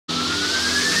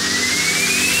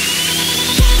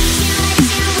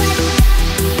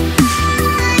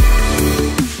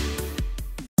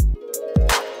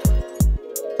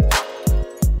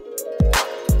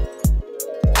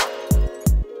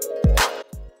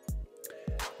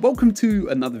Welcome to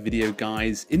another video,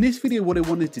 guys. In this video, what I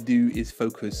wanted to do is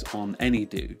focus on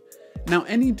Any.do. Now,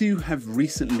 Any.do have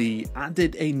recently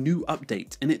added a new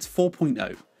update and it's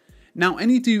 4.0. Now,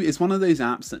 Any.do is one of those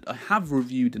apps that I have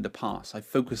reviewed in the past. I've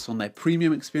focused on their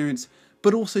premium experience,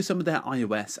 but also some of their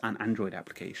iOS and Android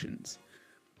applications.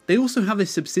 They also have a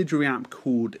subsidiary app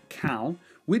called Cal,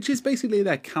 which is basically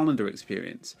their calendar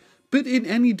experience. But in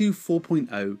Any.do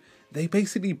 4.0, they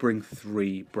basically bring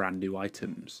 3 brand new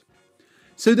items.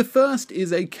 So the first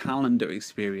is a calendar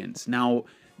experience. Now,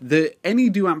 the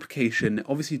Any.do application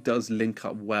obviously does link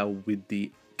up well with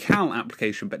the Cal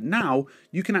application, but now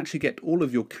you can actually get all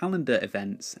of your calendar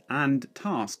events and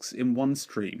tasks in one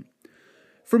stream.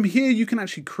 From here, you can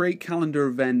actually create calendar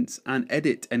events and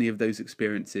edit any of those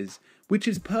experiences, which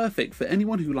is perfect for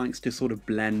anyone who likes to sort of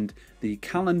blend the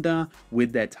calendar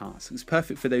with their tasks. It's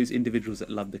perfect for those individuals that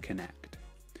love to connect.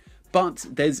 But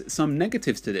there's some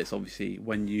negatives to this, obviously.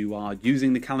 When you are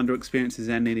using the calendar experiences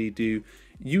in Any.do,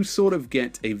 you sort of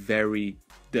get a very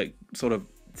sort of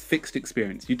fixed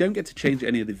experience. You don't get to change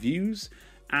any of the views,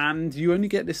 and you only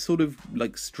get this sort of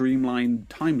like streamlined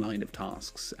timeline of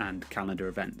tasks and calendar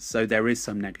events. So there is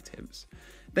some negatives.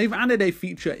 They've added a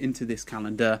feature into this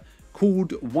calendar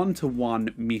called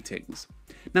one-to-one meetings.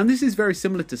 Now, this is very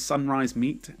similar to Sunrise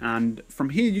Meet, and from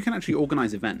here you can actually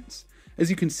organize events. As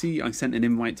you can see, I sent an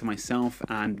invite to myself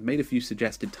and made a few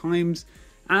suggested times,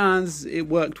 as it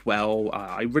worked well.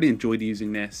 I really enjoyed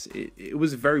using this. It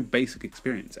was a very basic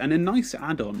experience and a nice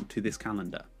add-on to this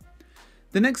calendar.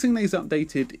 The next thing they've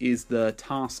updated is the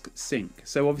task sync.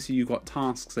 So obviously you've got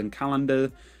tasks and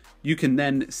calendar. You can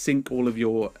then sync all of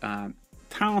your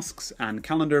tasks and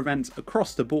calendar events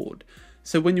across the board.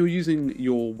 So when you're using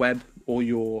your web or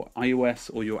your iOS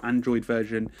or your Android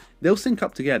version, they'll sync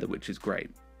up together, which is great.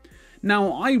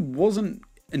 Now, I wasn't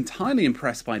entirely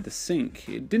impressed by the sync.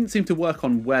 It didn't seem to work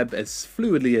on web as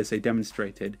fluidly as they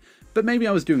demonstrated, but maybe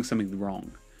I was doing something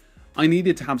wrong. I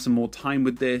needed to have some more time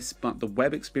with this, but the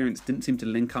web experience didn't seem to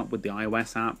link up with the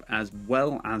iOS app as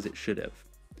well as it should have.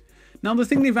 Now, the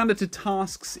thing they've added to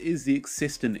tasks is the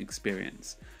assistant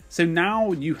experience. So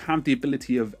now you have the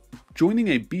ability of joining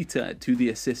a beta to the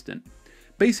assistant.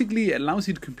 Basically, it allows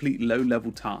you to complete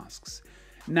low-level tasks.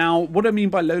 Now, what I mean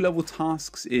by low-level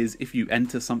tasks is if you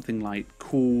enter something like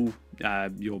call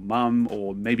your mum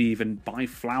or maybe even buy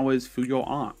flowers for your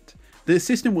art, the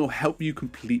assistant will help you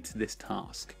complete this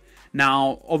task.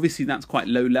 Now, obviously that's quite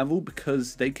low level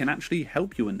because they can actually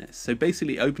help you in this. So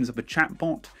basically it opens up a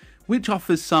chatbot which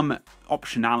offers some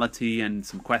optionality and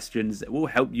some questions that will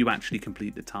help you actually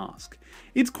complete the task.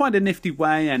 It's quite a nifty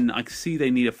way, and I can see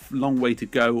they need a long way to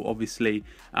go, obviously,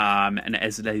 and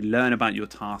as they learn about your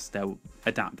task, they'll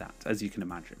adapt that, as you can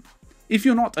imagine. If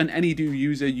you're not an Any.do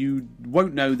user, you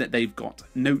won't know that they've got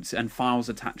notes and files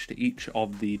attached to each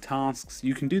of the tasks.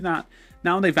 You can do that.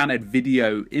 Now they've added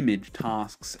video, image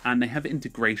tasks, and they have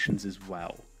integrations as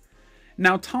well.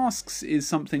 Now, tasks is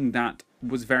something that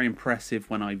was very impressive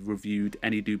when I reviewed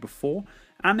Any.do before,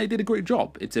 and they did a great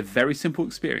job. It's a very simple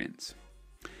experience.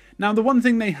 Now, the one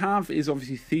thing they have is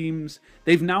obviously themes.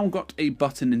 They've now got a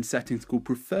button in settings called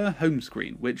Prefer Home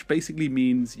Screen, which basically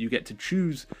means you get to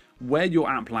choose where your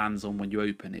app lands on when you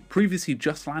open it. Previously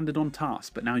just landed on Tasks,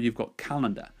 but now you've got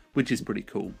Calendar, which is pretty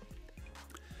cool.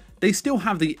 They still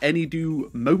have the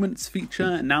Any.do Moments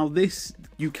feature. Now this,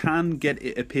 you can get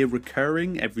it appear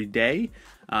recurring every day.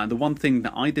 The one thing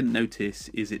that I didn't notice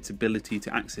is its ability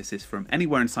to access this from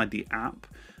anywhere inside the app,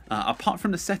 apart from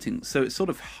the settings, so it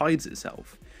sort of hides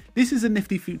itself. This is a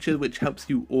nifty feature which helps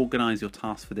you organize your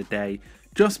tasks for the day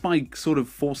just by sort of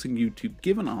forcing you to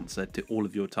give an answer to all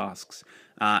of your tasks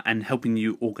and helping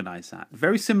you organize that.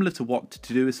 Very similar to what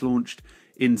Todoist launched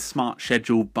in Smart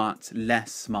Schedule, but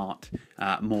less smart,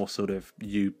 more sort of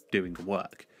you doing the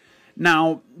work.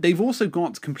 Now, they've also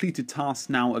got completed tasks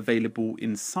now available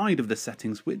inside of the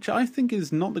settings, which I think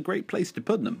is not the great place to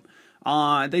put them.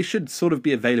 They should sort of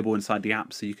be available inside the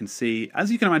app so you can see,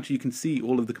 as you can imagine, you can see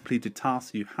all of the completed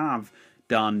tasks you have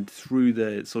done through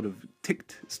the sort of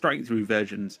ticked straight through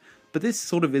versions, but this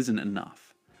sort of isn't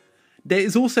enough. There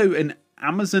is also an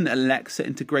Amazon Alexa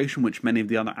integration, which many of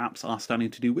the other apps are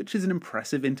starting to do, which is an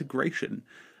impressive integration.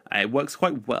 It works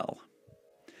quite well.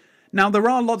 Now, there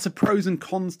are lots of pros and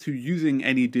cons to using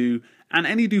Any.do, and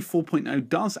Any.do 4.0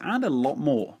 does add a lot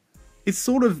more. It's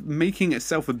sort of making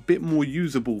itself a bit more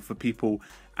usable for people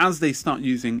as they start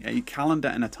using a calendar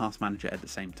and a task manager at the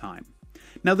same time.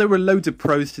 Now, there were loads of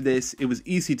pros to this. It was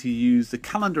easy to use. The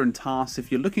calendar and tasks,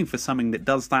 if you're looking for something that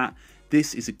does that,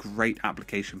 this is a great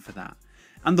application for that.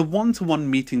 And the one-to-one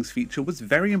meetings feature was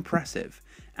very impressive.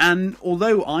 And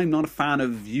although I'm not a fan of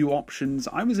view options,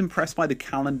 I was impressed by the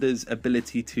calendar's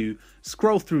ability to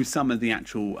scroll through some of the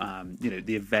actual,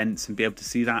 the events and be able to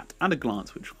see that at a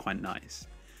glance, which was quite nice.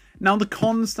 Now, the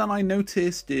cons that I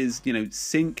noticed is,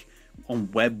 sync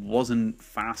on web wasn't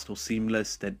fast or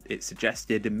seamless that it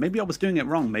suggested, and maybe I was doing it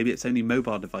wrong. Maybe it's only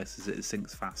mobile devices that it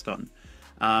syncs fast on.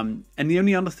 And the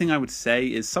only other thing I would say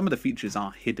is some of the features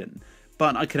are hidden,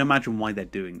 but I can imagine why they're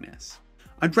doing this.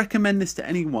 I'd recommend this to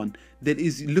anyone that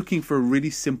is looking for a really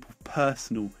simple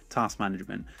personal task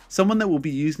management. Someone that will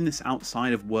be using this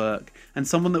outside of work and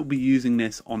someone that will be using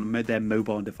this on their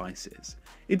mobile devices.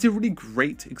 It's a really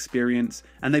great experience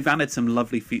and they've added some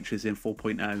lovely features in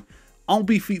 4.0. I'll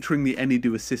be featuring the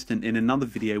Any.do assistant in another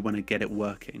video when I get it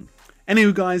working.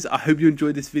 Anyway guys, I hope you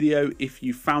enjoyed this video. If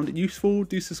you found it useful,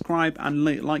 do subscribe and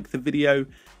like the video.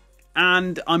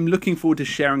 And I'm looking forward to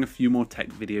sharing a few more tech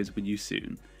videos with you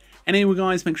soon. Anyway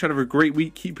guys, make sure to have a great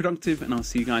week, keep productive, and I'll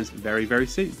see you guys very, very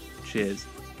soon. Cheers.